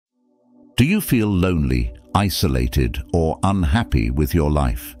Do you feel lonely, isolated, or unhappy with your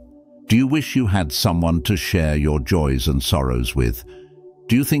life? Do you wish you had someone to share your joys and sorrows with?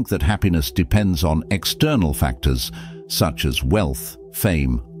 Do you think that happiness depends on external factors such as wealth,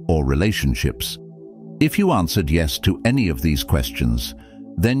 fame, or relationships? If you answered yes to any of these questions,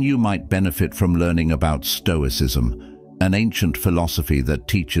 then you might benefit from learning about Stoicism, an ancient philosophy that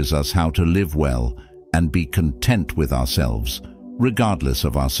teaches us how to live well and be content with ourselves, regardless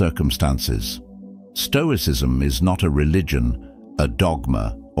of our circumstances. Stoicism is not a religion, a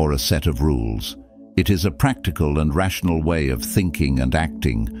dogma, or a set of rules. It is a practical and rational way of thinking and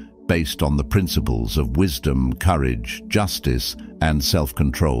acting based on the principles of wisdom, courage, justice, and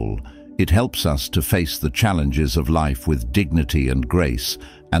self-control. It helps us to face the challenges of life with dignity and grace,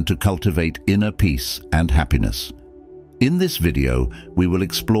 and to cultivate inner peace and happiness. In this video, we will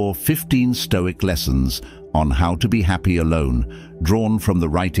explore 15 Stoic lessons on how to be happy alone, drawn from the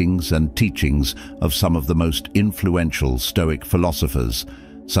writings and teachings of some of the most influential Stoic philosophers,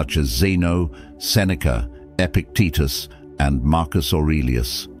 such as Zeno, Seneca, Epictetus, and Marcus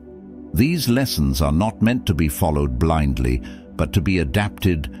Aurelius. These lessons are not meant to be followed blindly, but to be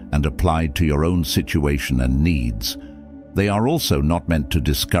adapted and applied to your own situation and needs. They are also not meant to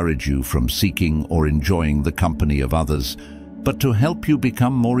discourage you from seeking or enjoying the company of others, but to help you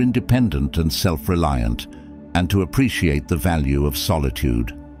become more independent and self-reliant, and to appreciate the value of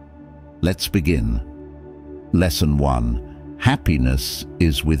solitude. Let's begin. Lesson 1. Happiness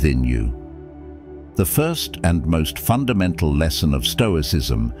is within you. The first and most fundamental lesson of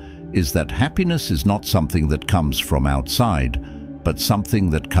Stoicism is that happiness is not something that comes from outside, but something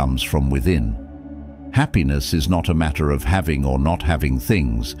that comes from within. Happiness is not a matter of having or not having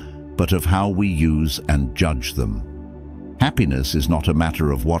things, but of how we use and judge them. Happiness is not a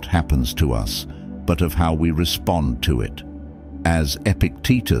matter of what happens to us, but of how we respond to it. As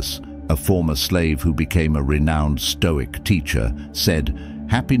Epictetus, a former slave who became a renowned Stoic teacher, said,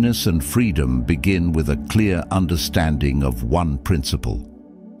 "Happiness and freedom begin with a clear understanding of one principle.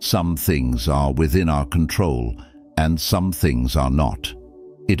 Some things are within our control, and some things are not."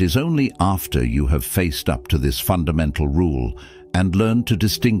 It is only after you have faced up to this fundamental rule and learned to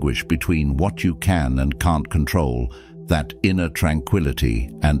distinguish between what you can and can't control that inner tranquility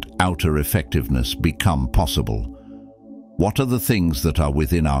and outer effectiveness become possible. What are the things that are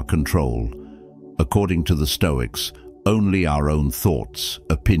within our control? According to the Stoics, only our own thoughts,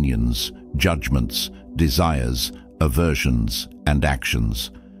 opinions, judgments, desires, aversions, and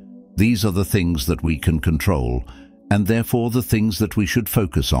actions. These are the things that we can control, and therefore the things that we should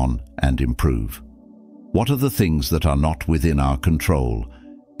focus on and improve. What are the things that are not within our control?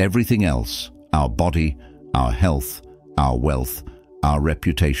 Everything else, our body, our health, our wealth, our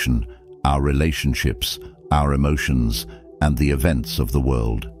reputation, our relationships, our emotions, and the events of the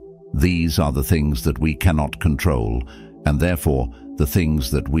world. These are the things that we cannot control, and therefore the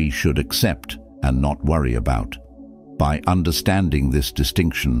things that we should accept and not worry about. By understanding this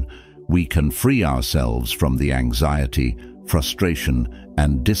distinction, we can free ourselves from the anxiety, frustration,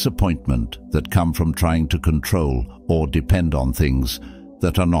 and disappointment that come from trying to control or depend on things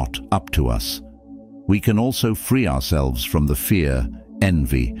that are not up to us. We can also free ourselves from the fear,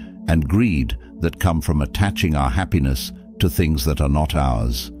 envy, and greed that come from attaching our happiness to things that are not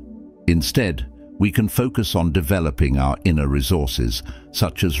ours. Instead, we can focus on developing our inner resources,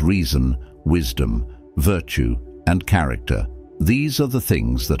 such as reason, wisdom, virtue, and character. These are the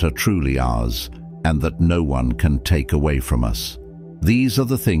things that are truly ours, and that no one can take away from us. These are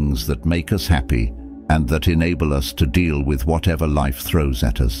the things that make us happy, and that enable us to deal with whatever life throws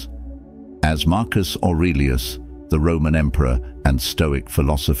at us. As Marcus Aurelius, the Roman emperor and Stoic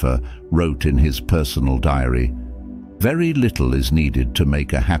philosopher, wrote in his personal diary, "Very little is needed to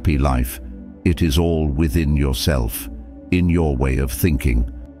make a happy life. It is all within yourself, in your way of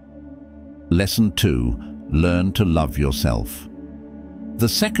thinking." Lesson 2. Learn to love yourself. The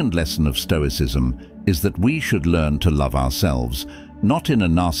second lesson of Stoicism is that we should learn to love ourselves, not in a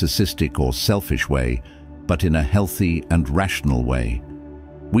narcissistic or selfish way, but in a healthy and rational way.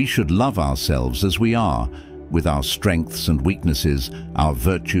 We should love ourselves as we are, with our strengths and weaknesses, our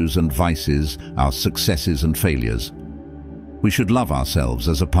virtues and vices, our successes and failures. We should love ourselves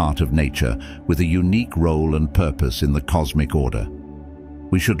as a part of nature, with a unique role and purpose in the cosmic order.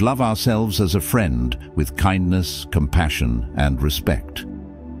 We should love ourselves as a friend, with kindness, compassion, and respect.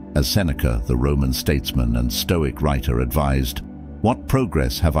 As Seneca, the Roman statesman and Stoic writer, advised, "What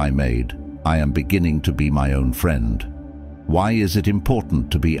progress have I made? I am beginning to be my own friend." Why is it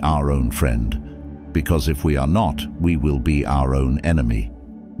important to be our own friend? Because if we are not, we will be our own enemy.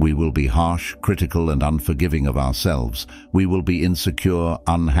 We will be harsh, critical, and unforgiving of ourselves. We will be insecure,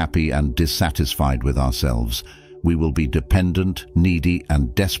 unhappy, and dissatisfied with ourselves. We will be dependent, needy,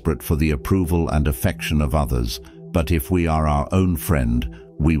 and desperate for the approval and affection of others. But if we are our own friend,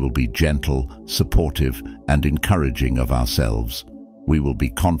 we will be gentle, supportive, and encouraging of ourselves. We will be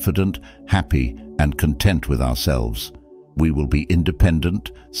confident, happy, and content with ourselves. We will be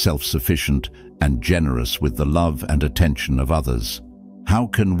independent, self-sufficient, and generous with the love and attention of others. How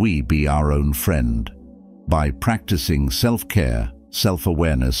can we be our own friend? By practicing self-care,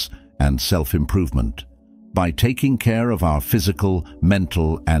 self-awareness, and self-improvement. By taking care of our physical,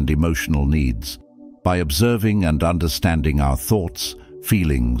 mental, and emotional needs. By observing and understanding our thoughts,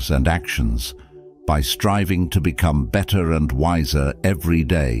 feelings, and actions. By striving to become better and wiser every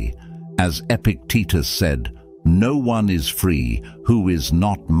day. As Epictetus said, "No one is free who is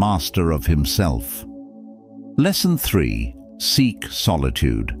not master of himself." Lesson 3. Seek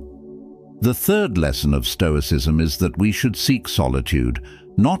solitude. The third lesson of Stoicism is that we should seek solitude,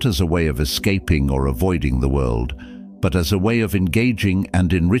 not as a way of escaping or avoiding the world, but as a way of engaging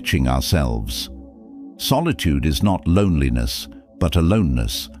and enriching ourselves. Solitude is not loneliness, but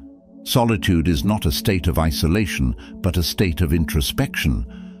aloneness. Solitude is not a state of isolation, but a state of introspection.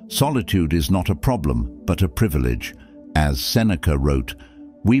 Solitude is not a problem, but a privilege. As Seneca wrote,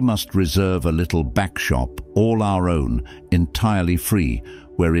 "We must reserve a little back shop, all our own, entirely free,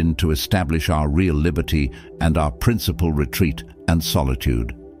 wherein to establish our real liberty and our principal retreat and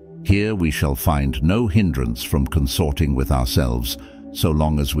solitude. Here we shall find no hindrance from consorting with ourselves, so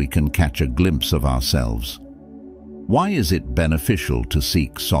long as we can catch a glimpse of ourselves." Why is it beneficial to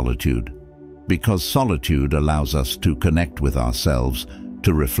seek solitude? Because solitude allows us to connect with ourselves,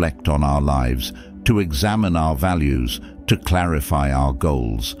 to reflect on our lives, to examine our values, to clarify our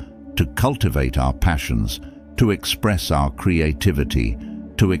goals, to cultivate our passions, to express our creativity,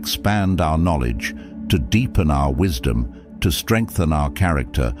 to expand our knowledge, to deepen our wisdom, to strengthen our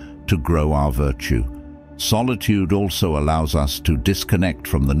character, to grow our virtue. Solitude also allows us to disconnect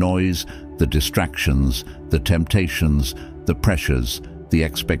from the noise, the distractions, the temptations, the pressures, the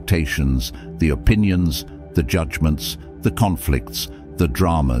expectations, the opinions, the judgments, the conflicts, the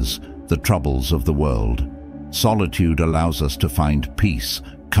dramas, the troubles of the world. Solitude allows us to find peace,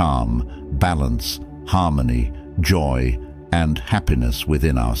 calm, balance, harmony, joy, and happiness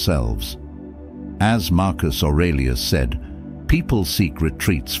within ourselves. As Marcus Aurelius said, people seek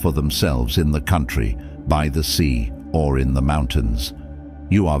retreats for themselves in the country, by the sea, or in the mountains.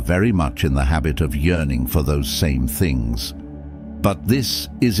 You are very much in the habit of yearning for those same things. But this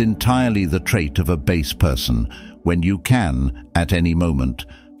is entirely the trait of a base person, when you can, at any moment,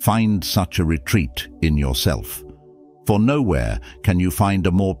 find such a retreat in yourself. For nowhere can you find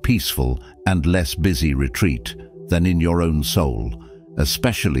a more peaceful and less busy retreat than in your own soul,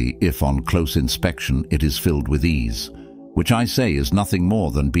 especially if on close inspection it is filled with ease, which I say is nothing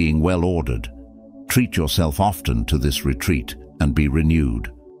more than being well ordered. Treat yourself often to this retreat and be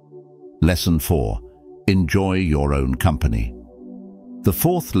renewed. Lesson 4. Enjoy your own company. The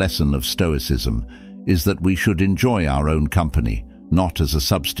fourth lesson of Stoicism is that we should enjoy our own company, not as a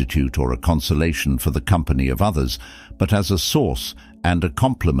substitute or a consolation for the company of others, but as a source and a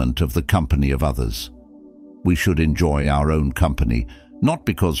complement of the company of others. We should enjoy our own company, not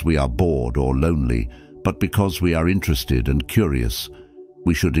because we are bored or lonely, but because we are interested and curious.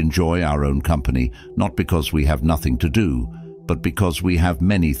 We should enjoy our own company, not because we have nothing to do, but because we have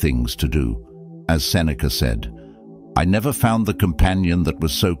many things to do. As Seneca said, "I never found the companion that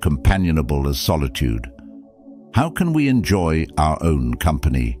was so companionable as solitude." How can we enjoy our own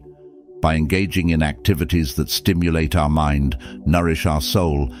company? By engaging in activities that stimulate our mind, nourish our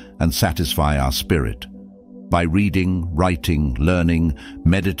soul, and satisfy our spirit. By reading, writing, learning,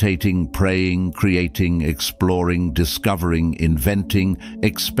 meditating, praying, creating, exploring, discovering, inventing,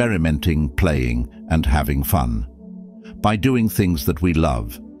 experimenting, playing, and having fun. By doing things that we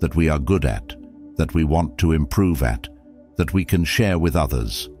love, that we are good at, that we want to improve at, that we can share with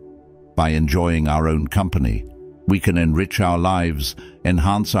others. By enjoying our own company, we can enrich our lives,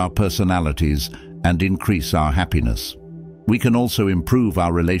 enhance our personalities, and increase our happiness. We can also improve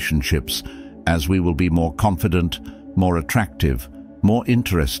our relationships, as we will be more confident, more attractive, more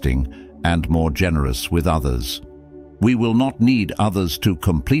interesting, and more generous with others. We will not need others to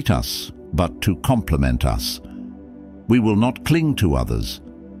complete us, but to complement us. We will not cling to others,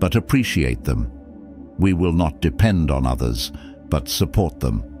 but appreciate them. We will not depend on others, but support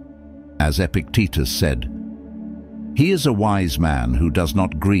them. As Epictetus said, "He is a wise man who does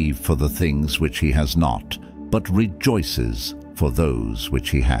not grieve for the things which he has not, but rejoices for those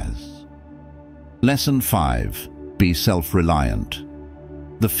which he has." Lesson 5. Be self-reliant.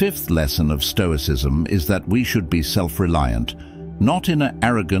 The fifth lesson of Stoicism is that we should be self-reliant, not in an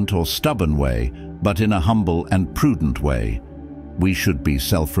arrogant or stubborn way, but in a humble and prudent way. We should be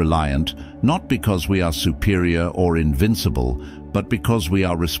self-reliant, not because we are superior or invincible, but because we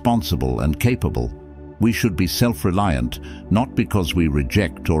are responsible and capable. We should be self-reliant, not because we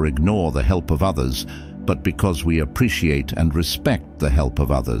reject or ignore the help of others, but because we appreciate and respect the help of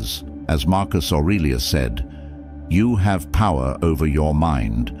others. As Marcus Aurelius said, "You have power over your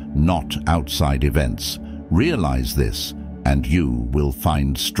mind, not outside events. Realize this, and you will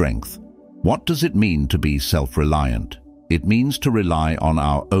find strength." What does it mean to be self-reliant? It means to rely on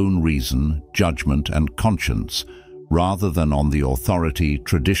our own reason, judgment, and conscience, rather than on the authority,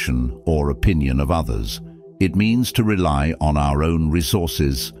 tradition, or opinion of others. It means to rely on our own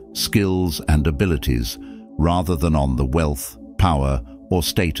resources, skills, and abilities, rather than on the wealth, power, or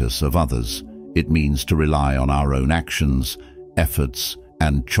status of others. It means to rely on our own actions, efforts,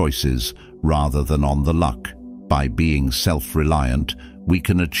 and choices, rather than on the luck. By being self-reliant, we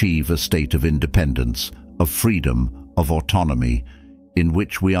can achieve a state of independence, of freedom, of autonomy, in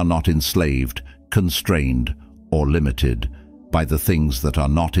which we are not enslaved, constrained, or limited by the things that are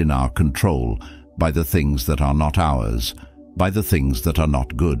not in our control, by the things that are not ours, by the things that are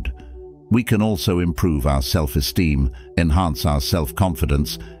not good. We can also improve our self-esteem, enhance our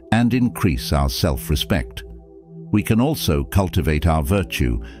self-confidence, and increase our self-respect. We can also cultivate our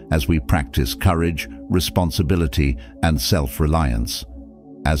virtue as we practice courage, responsibility, and self-reliance.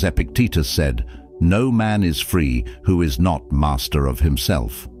 As Epictetus said, "No man is free who is not master of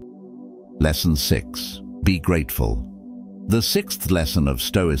himself." Lesson 6. Be grateful. The sixth lesson of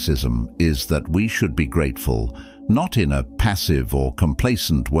Stoicism is that we should be grateful, not in a passive or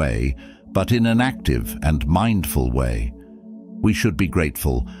complacent way, but in an active and mindful way. We should be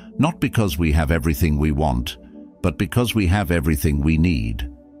grateful, not because we have everything we want, but because we have everything we need.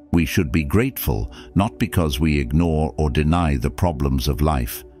 We should be grateful, not because we ignore or deny the problems of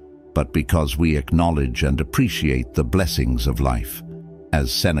life, but because we acknowledge and appreciate the blessings of life.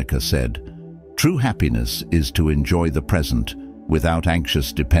 As Seneca said, "True happiness is to enjoy the present without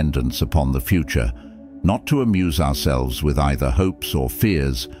anxious dependence upon the future, not to amuse ourselves with either hopes or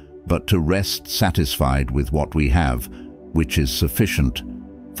fears, but to rest satisfied with what we have, which is sufficient,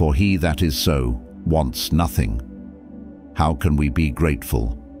 for he that is so wants nothing." How can we be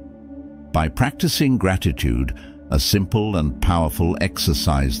grateful? By practicing gratitude, a simple and powerful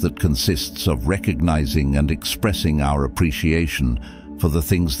exercise that consists of recognizing and expressing our appreciation for the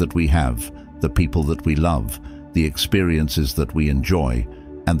things that we have, the people that we love, the experiences that we enjoy,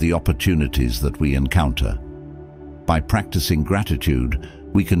 and the opportunities that we encounter. By practicing gratitude,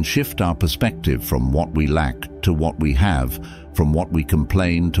 we can shift our perspective from what we lack to what we have, from what we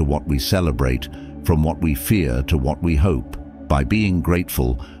complain to what we celebrate, from what we fear to what we hope. By being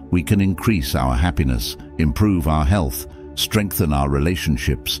grateful, we can increase our happiness, improve our health, strengthen our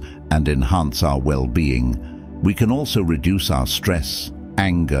relationships, and enhance our well-being. We can also reduce our stress,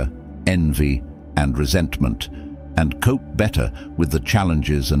 anger, envy, and resentment, and cope better with the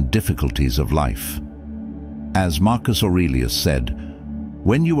challenges and difficulties of life. As Marcus Aurelius said,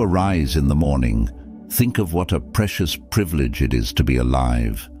 "When you arise in the morning, think of what a precious privilege it is to be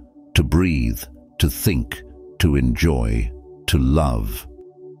alive, to breathe, to think, to enjoy, to love."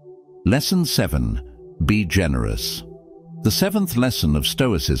 Lesson 7. Be generous. The seventh lesson of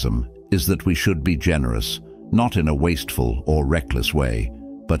Stoicism is that we should be generous, not in a wasteful or reckless way,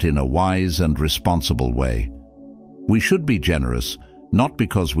 but in a wise and responsible way. We should be generous, not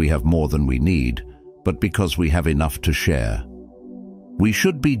because we have more than we need, but because we have enough to share. We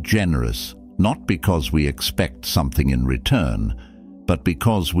should be generous, not because we expect something in return, but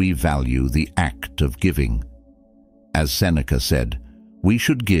because we value the act of giving. As Seneca said, we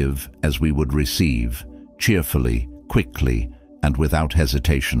should give as we would receive, cheerfully, quickly, and without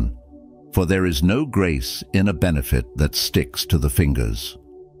hesitation. For there is no grace in a benefit that sticks to the fingers.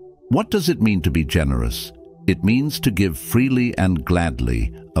 What does it mean to be generous? It means to give freely and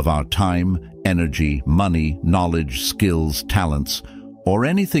gladly of our time, energy, money, knowledge, skills, talents, or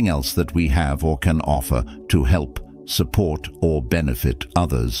anything else that we have or can offer to help, support, or benefit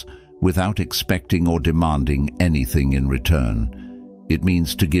others, without expecting or demanding anything in return. It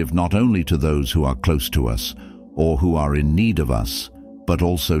means to give not only to those who are close to us, or who are in need of us, but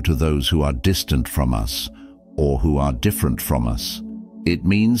also to those who are distant from us, or who are different from us. It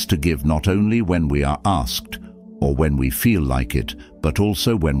means to give not only when we are asked, or when we feel like it, but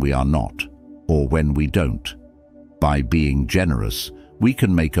also when we are not, or when we don't. By being generous, we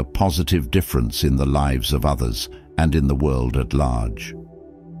can make a positive difference in the lives of others and in the world at large.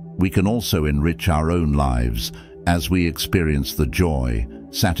 We can also enrich our own lives, as we experience the joy,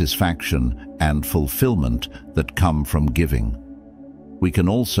 satisfaction, and fulfillment that come from giving. We can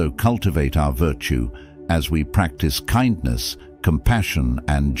also cultivate our virtue as we practice kindness, compassion,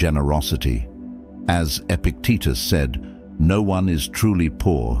 and generosity. As Epictetus said, "No one is truly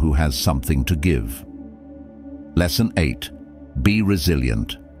poor who has something to give." Lesson 8. Be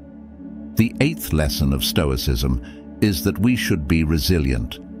resilient. The 8th lesson of Stoicism is that we should be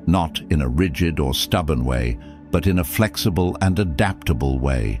resilient, not in a rigid or stubborn way, but in a flexible and adaptable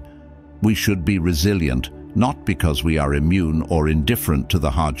way. We should be resilient not because we are immune or indifferent to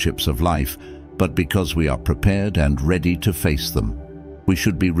the hardships of life, but because we are prepared and ready to face them. We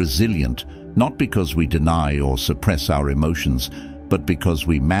should be resilient not because we deny or suppress our emotions, but because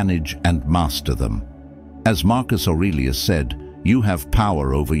we manage and master them. As Marcus Aurelius said, "You have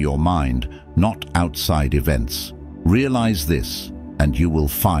power over your mind, not outside events." Realize this, and you will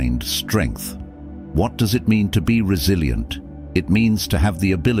find strength. What does it mean to be resilient? It means to have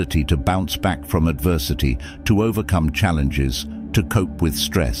the ability to bounce back from adversity, to overcome challenges, to cope with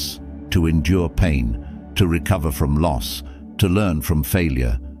stress, to endure pain, to recover from loss, to learn from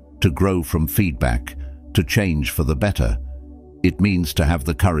failure, to grow from feedback, to change for the better. It means to have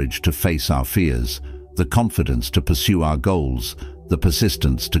the courage to face our fears, the confidence to pursue our goals, the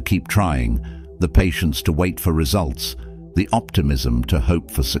persistence to keep trying, the patience to wait for results, the optimism to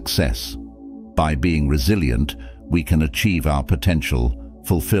hope for success. By being resilient, we can achieve our potential,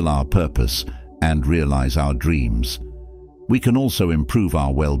 fulfill our purpose, and realize our dreams. We can also improve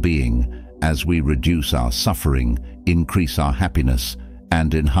our well-being as we reduce our suffering, increase our happiness,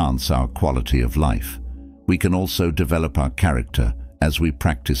 and enhance our quality of life. We can also develop our character as we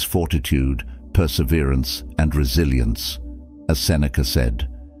practice fortitude, perseverance, and resilience. As Seneca said,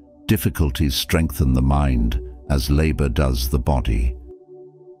 "Difficulties strengthen the mind as labor does the body."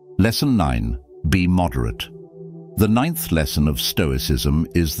 Lesson 9. Be moderate. The 9th lesson of Stoicism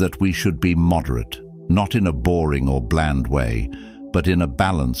is that we should be moderate, not in a boring or bland way, but in a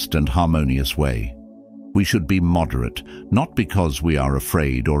balanced and harmonious way. We should be moderate, not because we are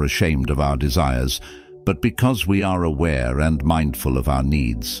afraid or ashamed of our desires, but because we are aware and mindful of our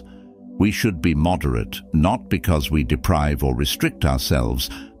needs. We should be moderate, not because we deprive or restrict ourselves,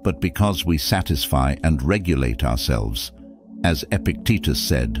 but because we satisfy and regulate ourselves. As Epictetus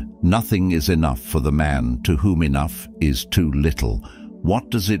said, "Nothing is enough for the man to whom enough is too little." What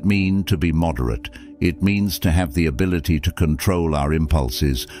does it mean to be moderate? It means to have the ability to control our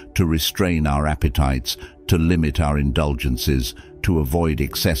impulses, to restrain our appetites, to limit our indulgences, to avoid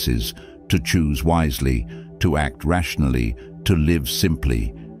excesses, to choose wisely, to act rationally, to live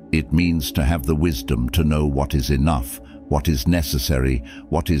simply. It means to have the wisdom to know what is enough, what is necessary,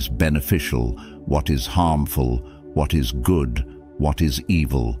 what is beneficial, what is harmful, what is good, what is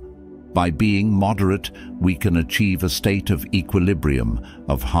evil. By being moderate, we can achieve a state of equilibrium,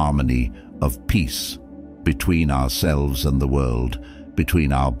 of harmony, of peace between ourselves and the world,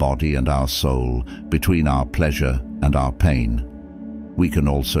 between our body and our soul, between our pleasure and our pain. We can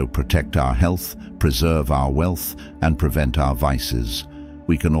also protect our health, preserve our wealth, and prevent our vices.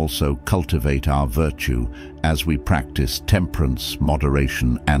 We can also cultivate our virtue as we practice temperance,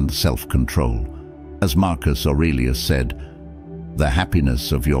 moderation, and self-control. As Marcus Aurelius said, "The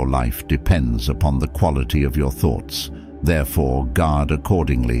happiness of your life depends upon the quality of your thoughts. Therefore, guard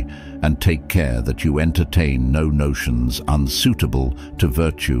accordingly, and take care that you entertain no notions unsuitable to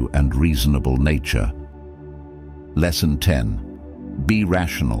virtue and reasonable nature." Lesson 10. Be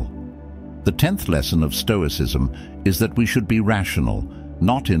rational. The 10th lesson of Stoicism is that we should be rational,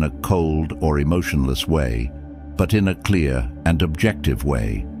 not in a cold or emotionless way, but in a clear and objective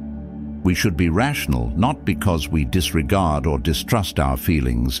way. We should be rational not because we disregard or distrust our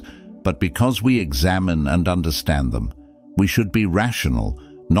feelings, but because we examine and understand them. We should be rational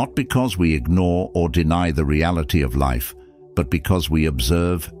not because we ignore or deny the reality of life, but because we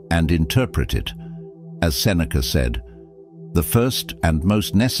observe and interpret it. As Seneca said, "The first and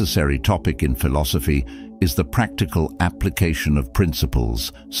most necessary topic in philosophy is the practical application of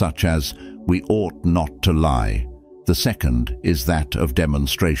principles, such as, 'We ought not to lie.' The second is that of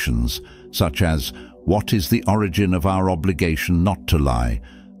demonstrations, such as, 'What is the origin of our obligation not to lie?'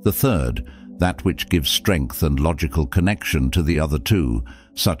 The third, that which gives strength and logical connection to the other two,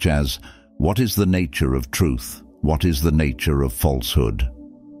 such as, 'What is the nature of truth? What is the nature of falsehood?'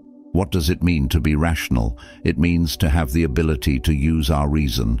 What does it mean to be rational? It means to have the ability to use our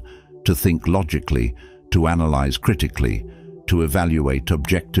reason, to think logically, to analyze critically, to evaluate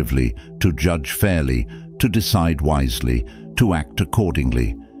objectively, to judge fairly, to decide wisely, to act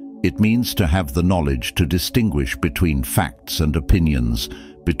accordingly. It means to have the knowledge to distinguish between facts and opinions,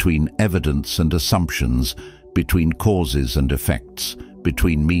 between evidence and assumptions, between causes and effects,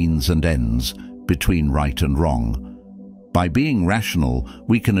 between means and ends, between right and wrong. By being rational,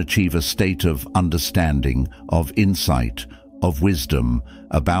 we can achieve a state of understanding, of insight, of wisdom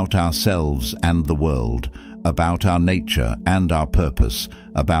about ourselves and the world, about our nature and our purpose,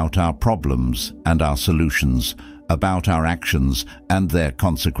 about our problems and our solutions, about our actions and their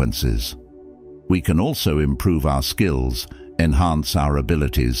consequences. We can also improve our skills, enhance our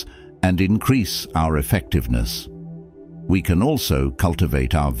abilities, and increase our effectiveness. We can also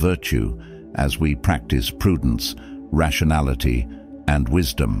cultivate our virtue as we practice prudence, rationality, and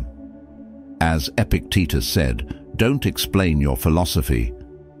wisdom. As Epictetus said, don't explain your philosophy,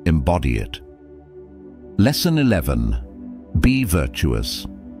 embody it. Lesson 11. Be virtuous.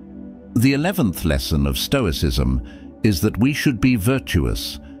 The 11th lesson of Stoicism is that we should be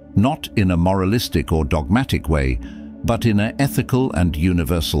virtuous, not in a moralistic or dogmatic way, but in an ethical and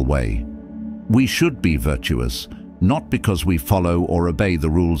universal way. We should be virtuous, not because we follow or obey the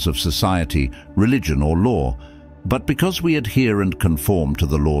rules of society, religion, or law, but because we adhere and conform to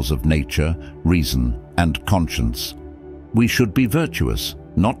the laws of nature, reason, and conscience. We should be virtuous,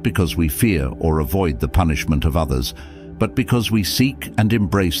 not because we fear or avoid the punishment of others, but because we seek and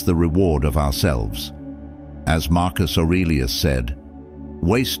embrace the reward of ourselves. As Marcus Aurelius said,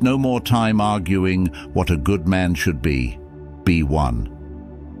 "Waste no more time arguing what a good man should be one."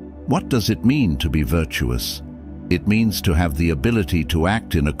 What does it mean to be virtuous? It means to have the ability to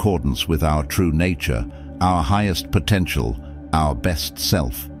act in accordance with our true nature, our highest potential, our best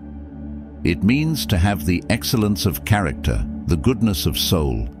self. It means to have the excellence of character, the goodness of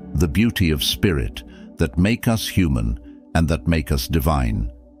soul, the beauty of spirit that make us human and that make us divine.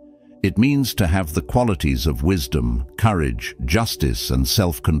 It means to have the qualities of wisdom, courage, justice, and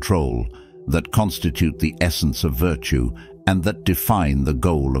self-control that constitute the essence of virtue and that define the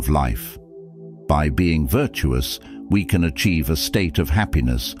goal of life. By being virtuous, we can achieve a state of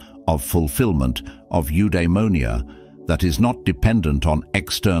happiness, of fulfillment, of eudaimonia that is not dependent on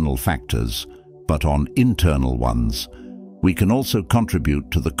external factors, but on internal ones. We can also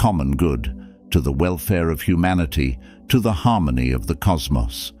contribute to the common good, to the welfare of humanity, to the harmony of the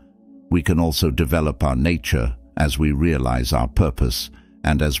cosmos. We can also develop our nature as we realize our purpose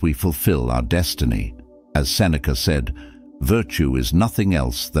and as we fulfill our destiny. As Seneca said, virtue is nothing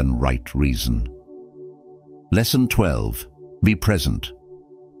else than right reason. Lesson 12. Be present.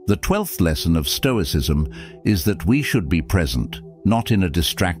 The 12th lesson of Stoicism is that we should be present, not in a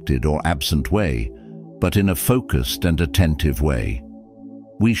distracted or absent way, but in a focused and attentive way.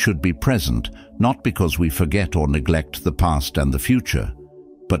 We should be present not because we forget or neglect the past and the future,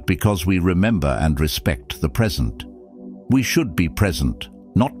 but because we remember and respect the present. We should be present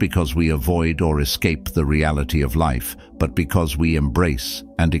not because we avoid or escape the reality of life, but because we embrace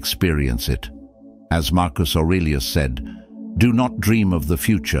and experience it. As Marcus Aurelius said, "Do not dream of the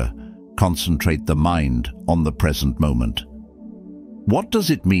future, concentrate the mind on the present moment." What does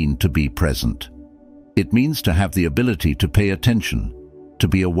it mean to be present? It means to have the ability to pay attention, to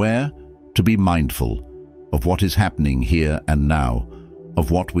be aware, to be mindful of what is happening here and now, of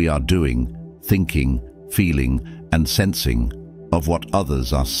what we are doing, thinking, feeling, and sensing, of what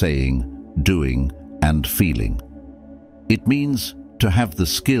others are saying, doing, and feeling. It means to have the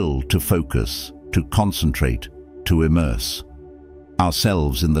skill to focus, to concentrate, to immerse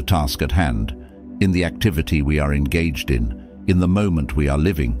ourselves in the task at hand, in the activity we are engaged in the moment we are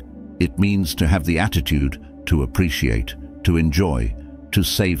living. It means to have the attitude to appreciate, to enjoy, to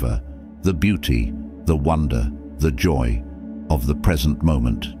savor the beauty, the wonder, the joy of the present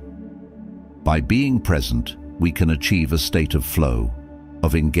moment. By being present, we can achieve a state of flow,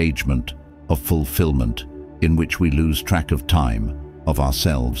 of engagement, of fulfillment, in which we lose track of time, of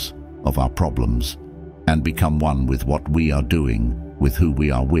ourselves, of our problems, and become one with what we are doing, with who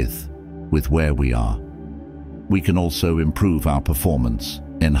we are with where we are. We can also improve our performance,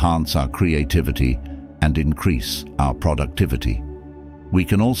 enhance our creativity, and increase our productivity. We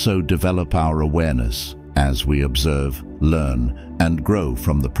can also develop our awareness as we observe, learn, and grow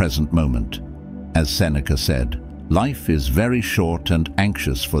from the present moment. As Seneca said, "Life is very short and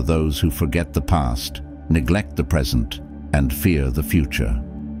anxious for those who forget the past, neglect the present, and fear the future."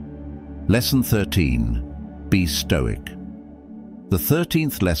 Lesson 13. Be Stoic. The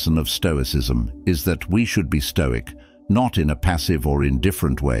 13th lesson of Stoicism is that we should be Stoic, not in a passive or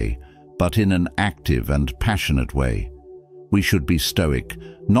indifferent way, but in an active and passionate way. We should be Stoic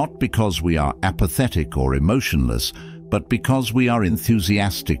not because we are apathetic or emotionless, but because we are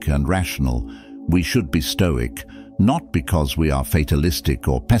enthusiastic and rational. We should be Stoic not because we are fatalistic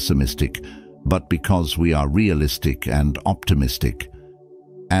or pessimistic, but because we are realistic and optimistic.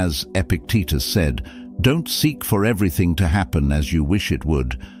 As Epictetus said, Don't seek for everything to happen as you wish it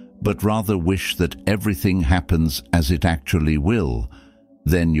would, but rather wish that everything happens as it actually will.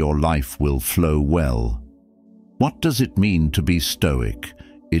 Then your life will flow well. What does it mean to be Stoic?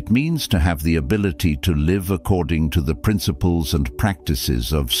 It means to have the ability to live according to the principles and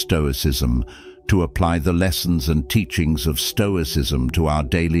practices of Stoicism, to apply the lessons and teachings of Stoicism to our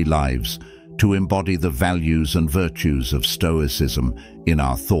daily lives, to embody the values and virtues of Stoicism in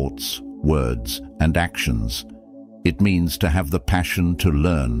our thoughts, words, and actions. It means to have the passion to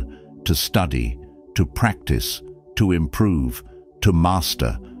learn, to study, to practice, to improve, to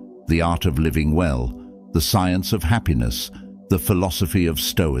master the art of living well, the science of happiness, the philosophy of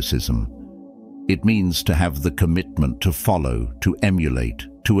Stoicism. It means to have the commitment to follow, to emulate,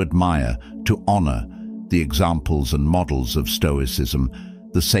 to admire, to honor the examples and models of Stoicism,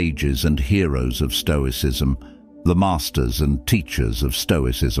 the sages and heroes of Stoicism, the masters and teachers of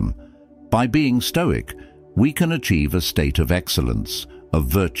Stoicism. By being Stoic, we can achieve a state of excellence, of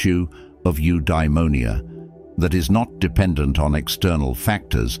virtue, of eudaimonia, that is not dependent on external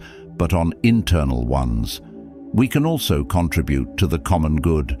factors, but on internal ones. We can also contribute to the common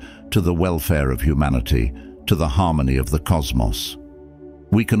good, to the welfare of humanity, to the harmony of the cosmos.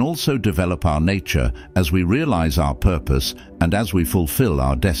 We can also develop our nature as we realize our purpose and as we fulfill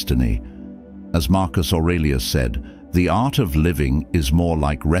our destiny. As Marcus Aurelius said, the art of living is more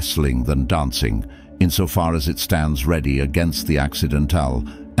like wrestling than dancing, insofar as it stands ready against the accidental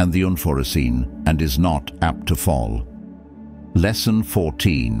and the unforeseen and is not apt to fall. Lesson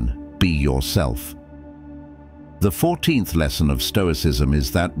 14. Be yourself. The 14th lesson of Stoicism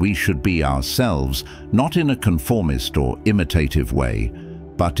is that we should be ourselves, not in a conformist or imitative way,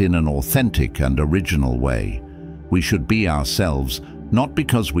 but in an authentic and original way. We should be ourselves not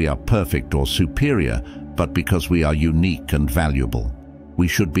because we are perfect or superior, but because we are unique and valuable. We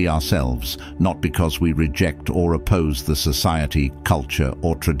should be ourselves, not because we reject or oppose the society, culture,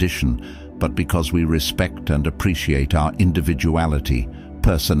 or tradition, but because we respect and appreciate our individuality,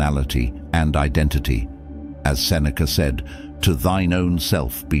 personality, and identity. As Seneca said, "To thine own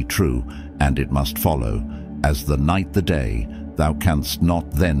self be true, and it must follow, as the night the day, thou canst not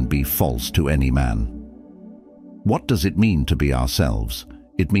then be false to any man." What does it mean to be ourselves?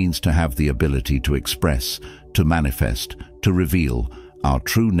 It means to have the ability to express, to manifest, to reveal our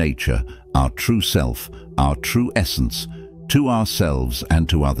true nature, our true self, our true essence, to ourselves and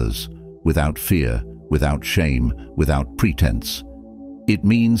to others, without fear, without shame, without pretense. It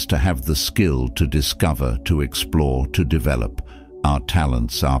means to have the skill to discover, to explore, to develop our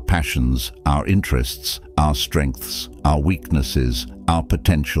talents, our passions, our interests, our strengths, our weaknesses, our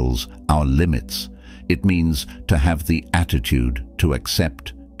potentials, our limits. It means to have the attitude to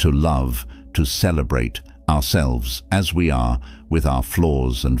accept, to love, to celebrate ourselves as we are, with our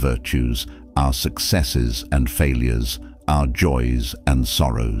flaws and virtues, our successes and failures, our joys and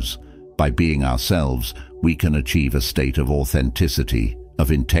sorrows. By being ourselves, we can achieve a state of authenticity,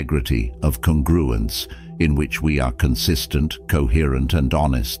 of integrity, of congruence, in which we are consistent, coherent, and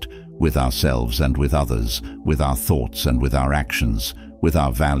honest with ourselves and with others, with our thoughts and with our actions, with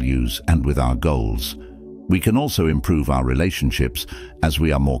our values and with our goals. We can also improve our relationships as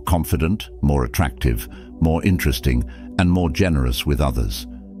we are more confident, more attractive, more interesting, and more generous with others.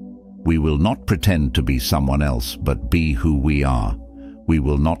 We will not pretend to be someone else, but be who we are. We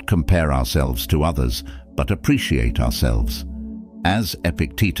will not compare ourselves to others, but appreciate ourselves. As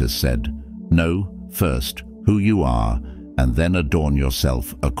Epictetus said, know first who you are, and then adorn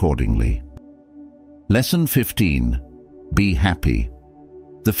yourself accordingly. Lesson 15. Be happy.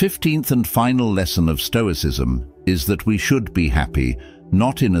 The 15th and final lesson of Stoicism is that we should be happy,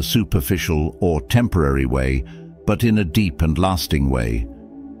 not in a superficial or temporary way, but in a deep and lasting way.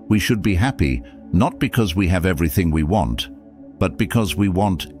 We should be happy not because we have everything we want, but because we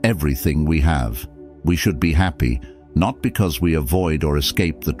want everything we have. We should be happy not because we avoid or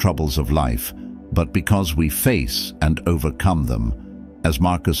escape the troubles of life, but because we face and overcome them. As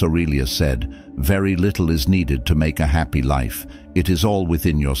Marcus Aurelius said, very little is needed to make a happy life. It is all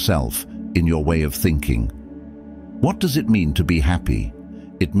within yourself, in your way of thinking. What does it mean to be happy?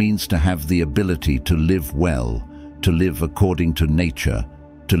 It means to have the ability to live well, to live according to nature,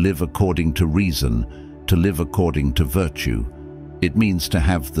 to live according to reason, to live according to virtue. It means to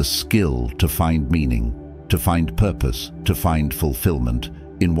have the skill to find meaning, to find purpose, to find fulfillment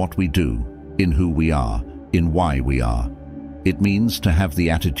in what we do, in who we are, in why we are. It means to have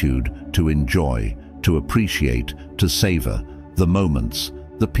the attitude to enjoy, to appreciate, to savor the moments,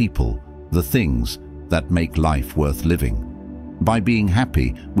 the people, the things that make life worth living. By being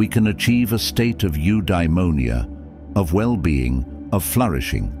happy, we can achieve a state of eudaimonia, of well-being, of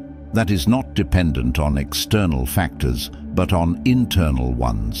flourishing. that is not dependent on external factors, but on internal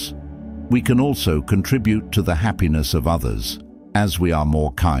ones. We can also contribute to the happiness of others, as we are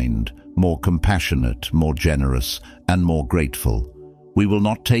more kind, more compassionate, more generous, and more grateful. We will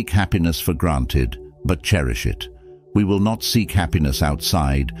not take happiness for granted, but cherish it. We will not seek happiness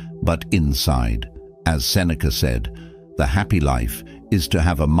outside, but inside. As Seneca said, the happy life is to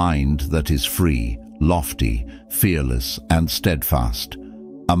have a mind that is free, lofty, fearless, and steadfast.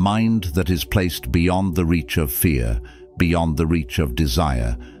 A mind that is placed beyond the reach of fear, beyond the reach of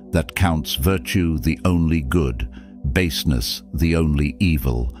desire, that counts virtue the only good, baseness the only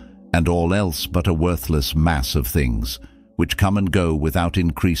evil, and all else but a worthless mass of things, which come and go without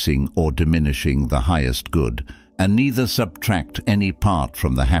increasing or diminishing the highest good, and neither subtract any part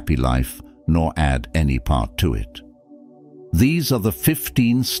from the happy life, nor add any part to it. These are the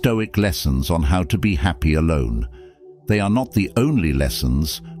 15 Stoic lessons on how to be happy alone. They are not the only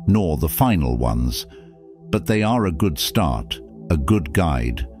lessons, nor the final ones, but they are a good start, a good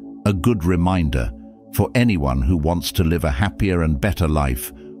guide, a good reminder for anyone who wants to live a happier and better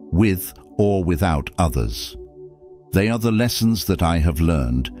life with or without others. They are the lessons that I have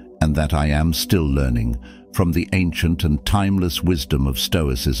learned and that I am still learning from the ancient and timeless wisdom of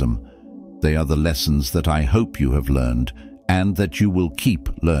Stoicism. They are the lessons that I hope you have learned and that you will keep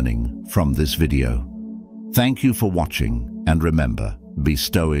learning from this video. Thank you for watching, and remember, be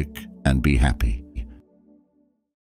stoic and be happy.